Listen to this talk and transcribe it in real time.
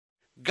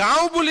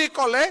গাঁও বুলি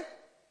ক'লে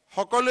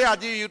সকলোৱে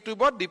আজি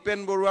ইউটিউবত দীপেন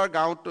বৰুৱাৰ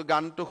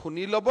গানটো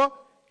শুনি ল'ব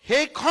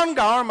সেইখন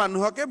গাঁৱৰ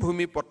মানুহকে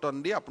ভূমিপট্টন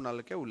দি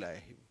আপোনালোকে ওলাই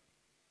আহিব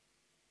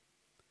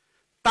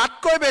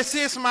তাতকৈ বেছি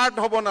স্মাৰ্ট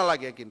হ'ব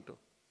নালাগে কিন্তু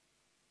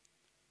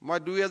মই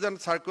দুই এজন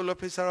সাৰ্কেল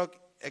অফিচাৰক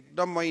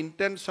একদম মই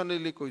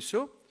ইন্টেনশনালি কৈছো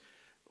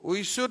উই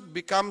শুড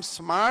বিকাম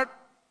স্মাৰ্ট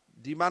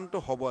যিমানটো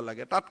হ'ব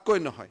লাগে তাতকৈ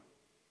নহয়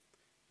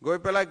গৈ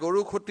পেলাই গৰু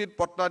খুটিত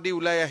পট্টা দি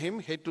ওলাই আহিম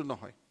হেতু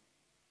নহয়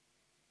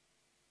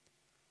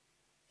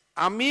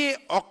আমি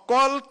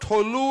অকল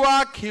থলুৱা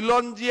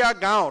খিলঞ্জিয়া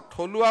গাঁও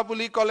থলুৱা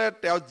বুলি ক'লে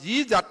তেওঁ যি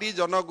জাতি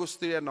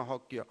জনগোষ্ঠীৰে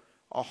নহওক কিয়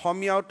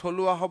অসমীয়াও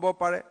থলুৱা হ'ব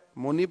পাৰে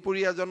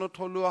মণিপুৰী এজনো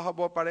থলুৱা হ'ব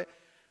পাৰে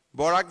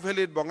বৰাক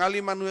ভেলীত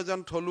বঙালী মানুহ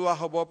এজন থলুৱা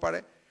হ'ব পাৰে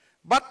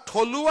বাট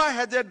থলুৱা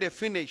হেজ এ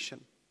ডেফিনেশ্যন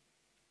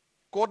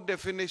কোড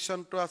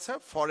ডেফিনেশ্যনটো আছে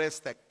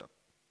ফৰেষ্ট এক্টত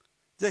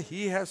যে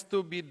he has to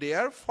B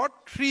there for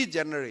 3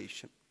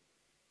 generation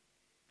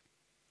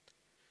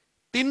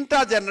তিনটা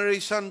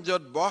জেনাৰেশ্যন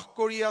য'ত বহ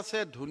কৰি আছে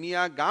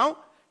ধুনীয়া গাঁও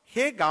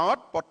হে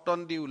গাঁৱত পট্টন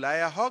দি ওলাই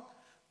আহক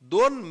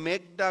don't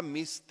make the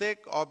mistake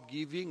of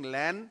giving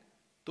land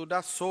to the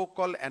so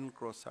কল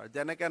এনক্ৰোচাৰ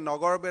যেনেকৈ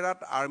নগৰবেৰাত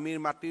আৰ্মিৰ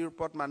মাটিৰ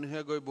ওপৰত মানুহে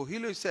গৈ বহি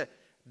লৈছে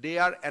দে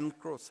R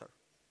এনক্ৰোচাৰ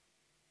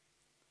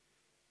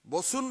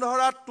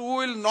Basundhara two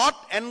will not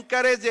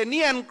encourage any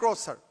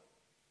এনক্ৰোচাৰ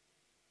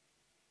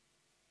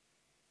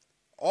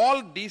all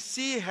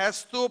DC has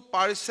to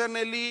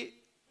পাৰ্সনেলি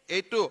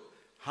এইটো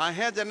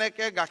হাঁহে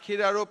যেনেকৈ গাখীৰ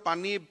আৰু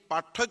পানী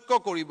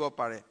পাৰ্থক্য কৰিব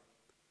পাৰে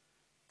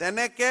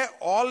তেনেকে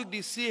all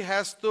DC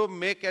has to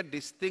make a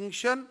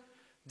distinction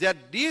that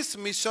this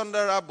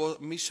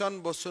mission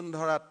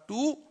Bosundhara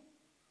 2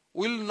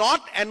 will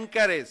not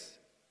encourage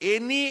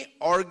any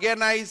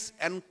organized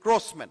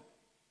encroachment.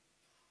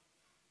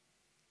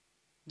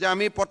 যে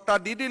আমি পট্টা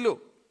দি দিলো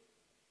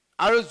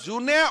আৰু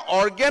জুনে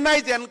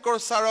organized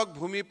encroacherক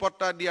ভূমি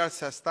পট্টা দিয়াৰ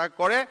চেষ্টা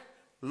কৰে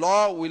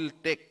law will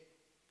take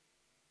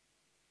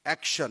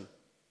action.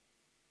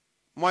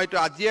 মই তো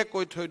আজিয়ে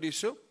কৈ থৈ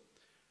দিছো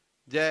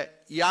যে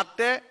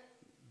ইয়াতে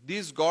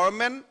this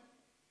government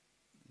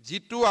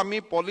jitu ami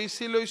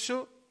policy loisu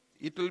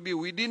it will be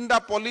within the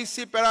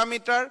policy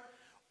parameter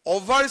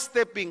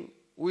overstepping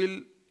will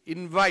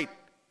invite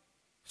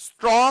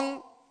strong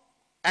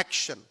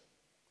action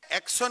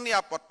actionia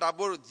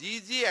pottabur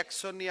ji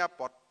actionia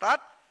pottat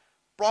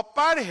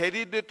proper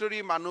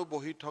hereditary manu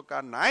bohi thoka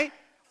nai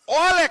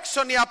all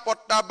actionia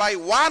potta by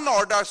one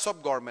orders of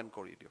government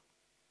kori dio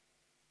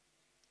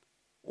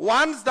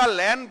once the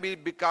land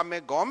become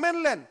a government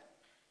land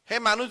হে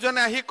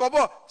মানুজনে আহি কব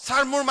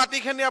sir মোৰ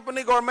মাটিখিনি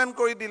আপুনি government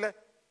কৰি দিলে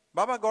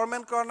বাবা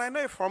government কৰা নাই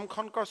নয়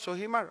ফৰ্মখন কৰ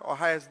সহি মাৰ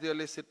অহা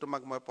এছডিএলএসি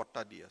তোমাক মই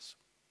পট্টা দি আছো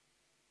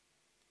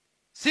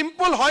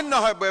সিম্পল হয়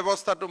নহয়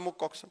ব্যৱস্থাটো মোক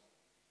ককচোন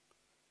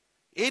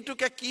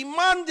এইটোকে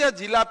কিমান যে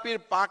জিলাপিৰ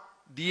পাক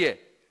দিয়ে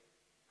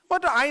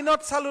মইতো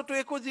আইনত চালুটো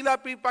একো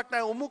জিলাপিৰ পাক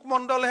নাই অমুক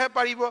মণ্ডলহে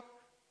পাৰিব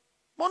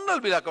মণ্ডল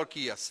বিলাকৰ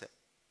কি আছে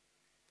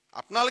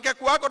আপোনালোকে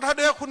কোৱা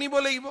কথাটোহে শুনিব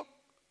লাগিব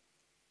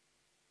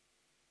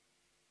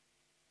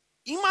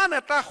ইমান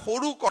এটা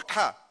সৰু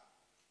কথা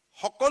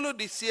সকলো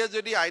ডিসিয়ে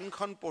যদি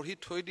আইনখন পঢ়ি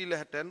থৈ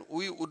দিলেহেতেন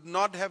উই would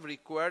not have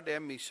ৰিকোয়াৰ্ড A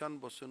mission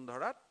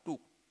বসুন্ধৰা 2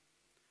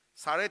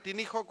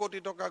 350 কোটি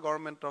টকা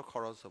গভৰ্ণমেণ্টৰ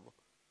খৰচ হ'ব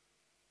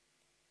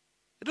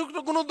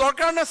এটো কোনো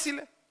দৰকাৰ নাছিল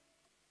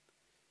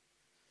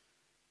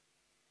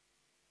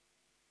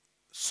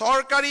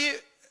সৰকাৰি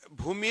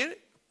ভূমিৰ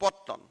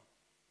পট্টন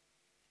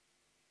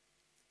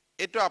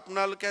এটো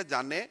আপোনালোকে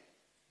জানে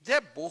যে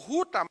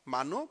বহুত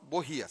মানুহ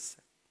বহি আছে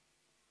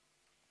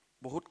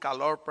বহুত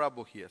কালৰ পৰা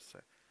বহি আছে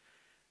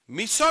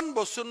মিশন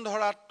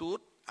বসুন্ধৰা 2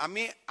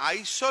 আমি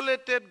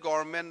আইসোলেটেড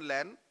গভৰ্ণমেণ্ট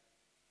ল্যান্ড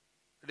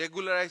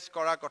ৰেগুলাৰাইজ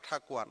কৰা কথা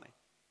কোৱা নাই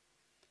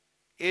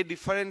এই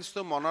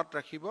ডিফাৰেন্সটো মনত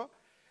ৰাখিব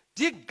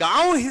যি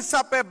গাঁও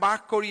হিচাপে বাস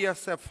কৰি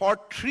আছে ফৰ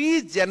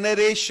 3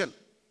 জেনাৰেশ্যন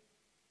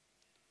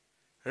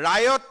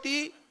ৰায়তি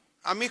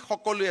আমি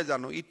সকলোৱে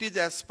জানো it is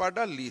as per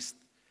da list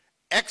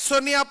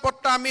একশনিয়া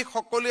পট্টা আমি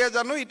সকলোৱে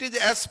জানো it is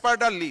as per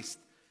da list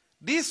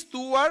this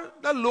to R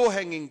দা লো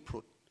হ্যাঙ্গিং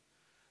ফ্ৰুট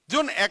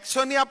যোন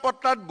একশনিয়া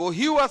পট্টাত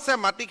বহিও আছে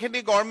মাটিখিনি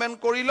গভৰ্ণমেণ্ট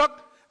কৰি লক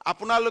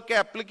আপোনালোকে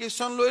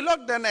এপ্লিকেশন লৈ লক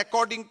দেন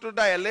অ্যাকৰ্ডিং টু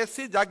দা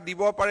এলএসি যাক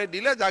দিব পাৰে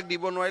দিলে যাক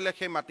দিব নোৱাৰিলে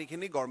সেই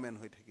মাটিখিনি গভৰ্ণমেণ্ট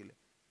হৈ থাকিলে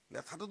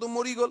লেখাটো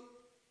মৰি গল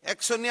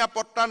একশনিয়া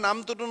পট্টা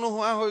নামটো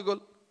নোহোৱা হৈ গল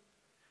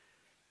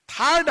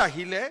থাৰ্ড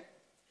আহিলে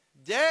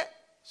যে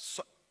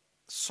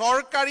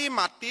সৰকাৰি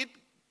মাটিত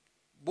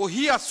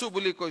বহি আছো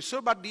বুলি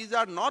কৈছো বাট these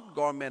are not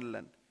government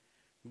land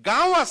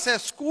গাঁও আছে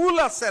স্কুল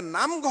আছে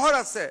নামঘৰ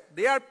আছে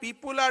দে R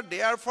people are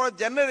there for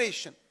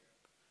generation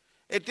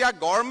এতিয়া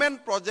গভৰ্ণমেণ্ট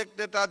প্ৰজেক্ট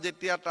এটা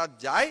যেতিয়া তাত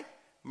যায়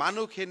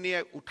মানুহখিনিয়ে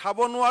উঠাব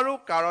নোৱাৰো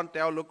কাৰণ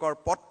তেওঁলোকৰ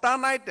পট্টা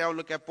নাই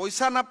তেওঁলোকে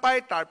পইচা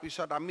নাপায় তাৰ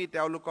পিছত আমি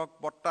তেওঁলোকক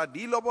পট্টা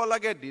দি ল'ব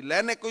লাগে দি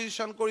ল্যান্ড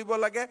একুইজিশন কৰিব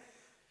লাগে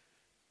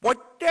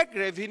প্ৰত্যেক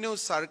ৰেভিনিউ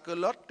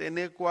সাৰ্কেলত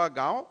তেনেকুৱা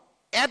গাঁও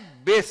এট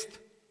বেষ্ট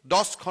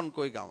 10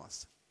 খনকৈ গাঁও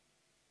আছে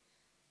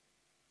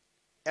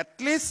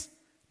এটলিষ্ট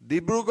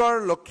ডিব্ৰুগড়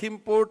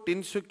লখিমপুৰ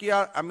তিনসুকিয়া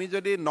আমি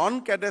যদি নন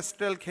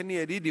ক্যাডেষ্ট্ৰেল খিনি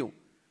এৰি দিও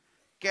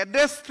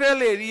ক্যাডেষ্ট্ৰেল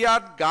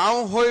এৰিয়াত গাঁও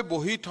হৈ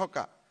বহি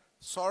থকা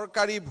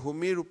চৰকাৰী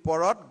ভূমিৰ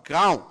ওপৰত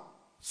গাঁও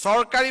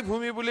চৰকাৰী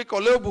ভূমি বুলি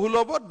ক'লেও ভুল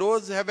হ'ব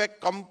those have a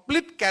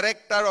complete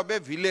character of a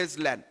village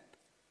land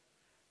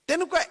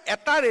তেনেকুৱা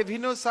এটা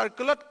ৰেভিনিউ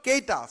সাৰ্কেলত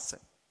কেইটা আছে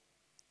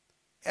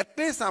at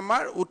least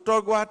আমাৰ উত্তৰ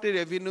Guwahati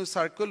revenue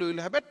circle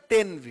will have a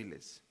 10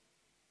 village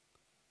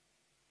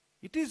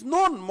it is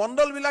known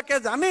মণ্ডল বিলাকে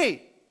জানে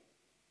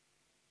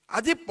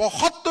আজি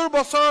 75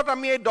 বছৰত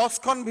আমি এই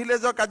 10 খন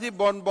ভিলেজক আজি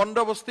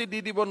বন্দবস্তি দি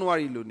দিব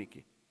নোৱাৰিলো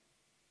নেকি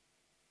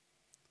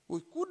we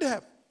could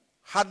have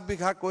 7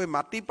 বিঘা কৈ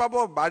মাটি পাব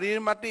বাৰীৰ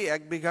মাটি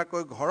 1 বিঘা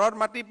কৈ ঘৰৰ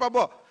মাটি পাব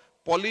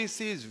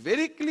policy is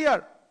very clear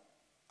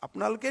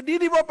আপোনালোকে দি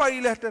দিব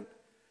পাৰিলেহেঁতেন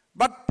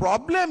but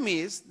problem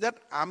is that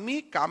আমি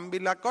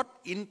কামবিলাকত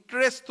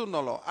ইন্টাৰেষ্ট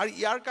নলও আৰু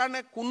ইয়াৰ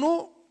কাৰণে কোনো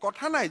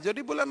কথা নাই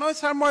যদি বলে নহয়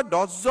স্যাৰ মই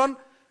 10 জন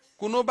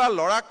কোনোবা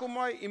লৰাকো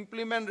মই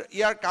ইমপ্লিমেন্ট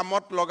ইয়াৰ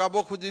কামত লগাব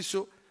খুজিছো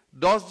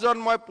 10 জন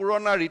মই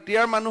পুৰণা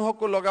ৰিটায়াৰ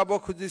মানুহকো লগাব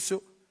খুজিছো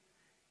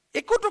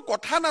একোটো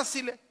কথা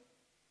নাছিলে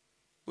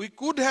we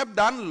could have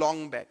done long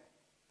back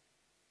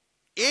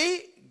এই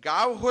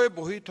গাঁও হৈ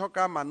বহি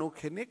থকা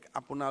মানুহখিনিক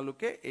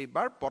আপোনালোকে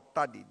এইবাৰ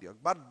পট্টা দি দিয়ক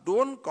but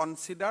don't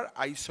consider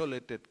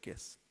isolated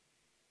case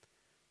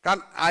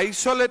কাৰণ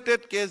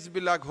isolated case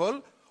বিলাক হল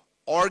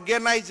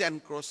organized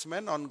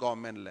encroachment on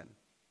government land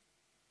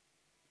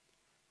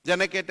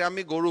যেনেকে এটা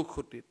আমি গৰু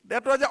খুটিত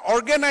that was a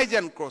organized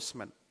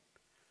encroachment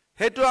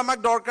হেতু আমাক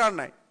দৰকাৰ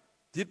নাই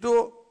যেটো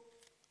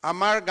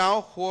আমাৰ গাঁও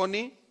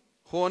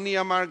খোনি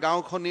আমাৰ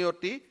গাঁওখনি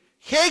অতি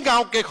সেই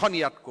গাঁওকেখন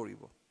ইয়াত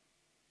কৰিব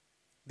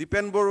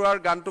দীপেন বৰুৱাৰ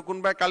গানটো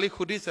কোনবাই কালি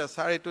খুদিছে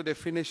স্যাৰ এটো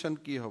ডেফিনেশন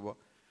কি হ'ব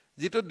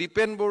যেটো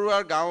দীপেন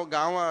বৰুৱাৰ গাঁও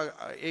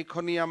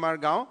এইখনি আমাৰ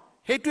গাঁও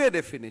হেতুৱে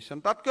ডেফিনেশন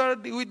তাতকৈ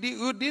we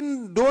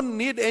don't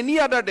need any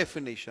other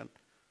definition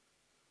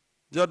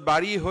যত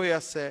বাৰী হৈ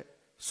আছে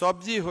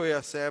সবজি হৈ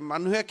আছে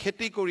মানুহে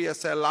খেতি কৰি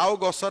আছে লাও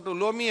গছত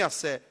উলমি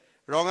আছে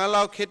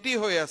ৰঙালাও খেতি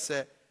হৈ আছে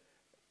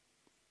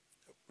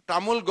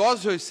তামুল গছ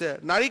হৈছে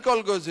নাৰিকল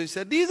গছ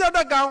হৈছে these are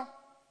the গাঁও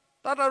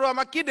তাত আৰু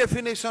আমাক কি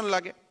ডেফিনেশন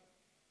লাগে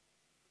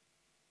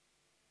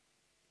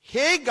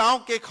সেই গাঁও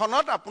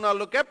কেখনত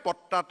আপোনালোকে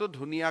পট্টাটো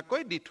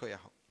ধুনিয়াকৈ দি থৈ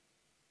আহক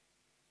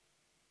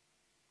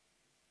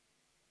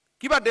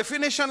কিবা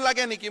ডেফিনেশন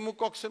লাগে নেকি মোক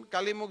ককচোন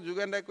কালি মোক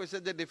যুগেন্দ্ৰই কৈছে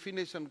যে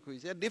ডেফিনেশন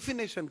খুইছে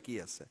ডেফিনেশন কি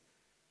আছে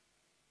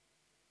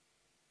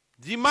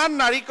যিমান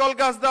নাৰিকল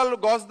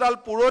গছডাল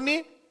পুৰণি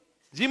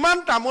যিমান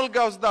তামুল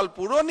গছডাল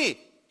পুৰণি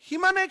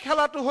হিমানে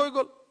খেলাটো হৈ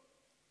গল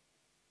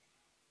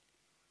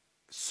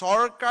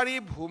সৰকাৰী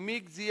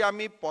ভূমিক যি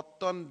আমি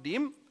পট্টন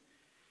দিম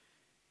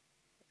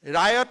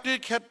ৰায়তিৰ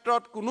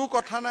ক্ষেত্ৰত কোনো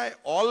কথা নাই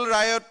অল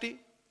ৰায়তি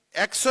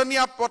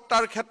একশনিয়া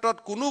পট্টাৰ ক্ষেত্ৰত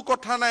কোনো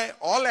কথা নাই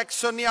অল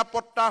একশনিয়া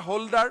পট্টা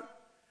হোল্ডাৰ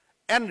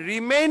and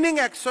remaining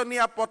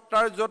একশনিয়া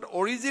পট্টাৰ যত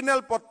original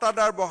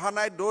পট্টাদাৰ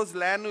বহানাই those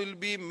land will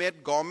be made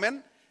government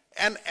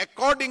and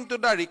according to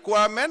the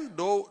requirement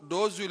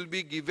those will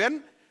be given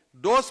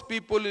those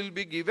people will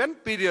be given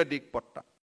periodic পট্টা